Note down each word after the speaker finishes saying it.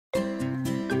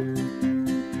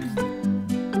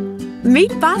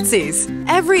Meet Botzees.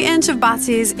 Every inch of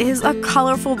Botzees is a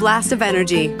colorful blast of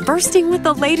energy, bursting with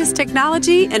the latest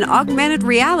technology in augmented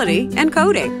reality and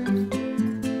coding.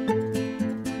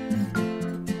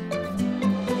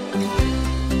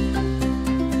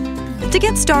 To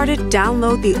get started,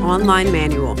 download the online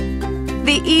manual.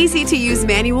 The easy-to-use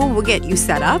manual will get you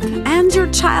set up and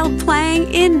your child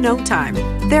playing in no time.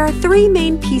 There are three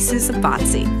main pieces of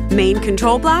Botzee: main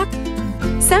control block,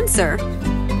 sensor,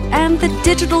 and the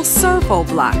digital servo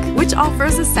block, which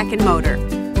offers a second motor.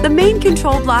 The main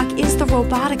control block is the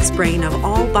robotics brain of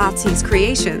all Botzees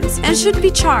creations and should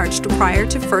be charged prior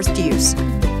to first use.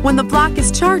 When the block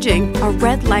is charging, a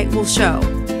red light will show.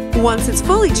 Once it's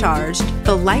fully charged,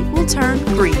 the light will turn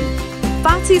green.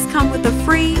 Botzees come with a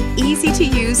free,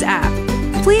 easy-to-use app.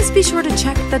 Please be sure to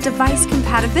check the device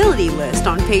compatibility list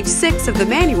on page 6 of the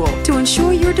manual to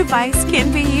ensure your device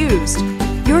can be used.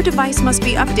 Your device must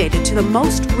be updated to the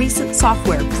most recent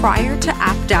software prior to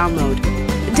app download.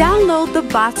 Download the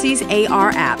Botzees AR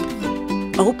app.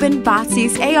 Open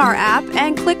Botzees AR app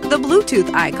and click the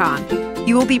Bluetooth icon.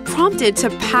 You will be prompted to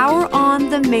power on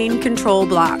the main control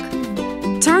block.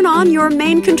 Turn on your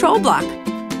main control block.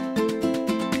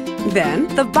 Then,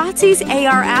 the Botzees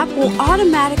AR app will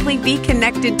automatically be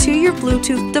connected to your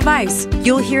Bluetooth device.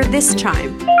 You'll hear this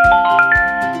chime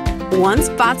once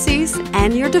Botzees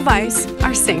and your device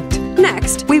are synced.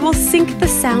 Next, we will sync the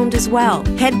sound as well.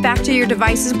 Head back to your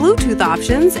device's Bluetooth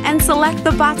options and select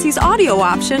the Botzees audio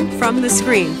option from the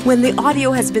screen. When the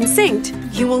audio has been synced,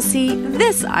 you will see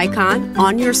this icon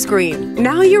on your screen.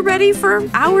 Now you're ready for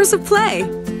hours of play.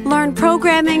 Learn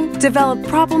programming, develop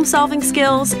problem-solving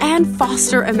skills, and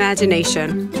foster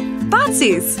imagination.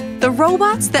 Botzees, the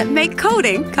robots that make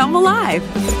coding come alive.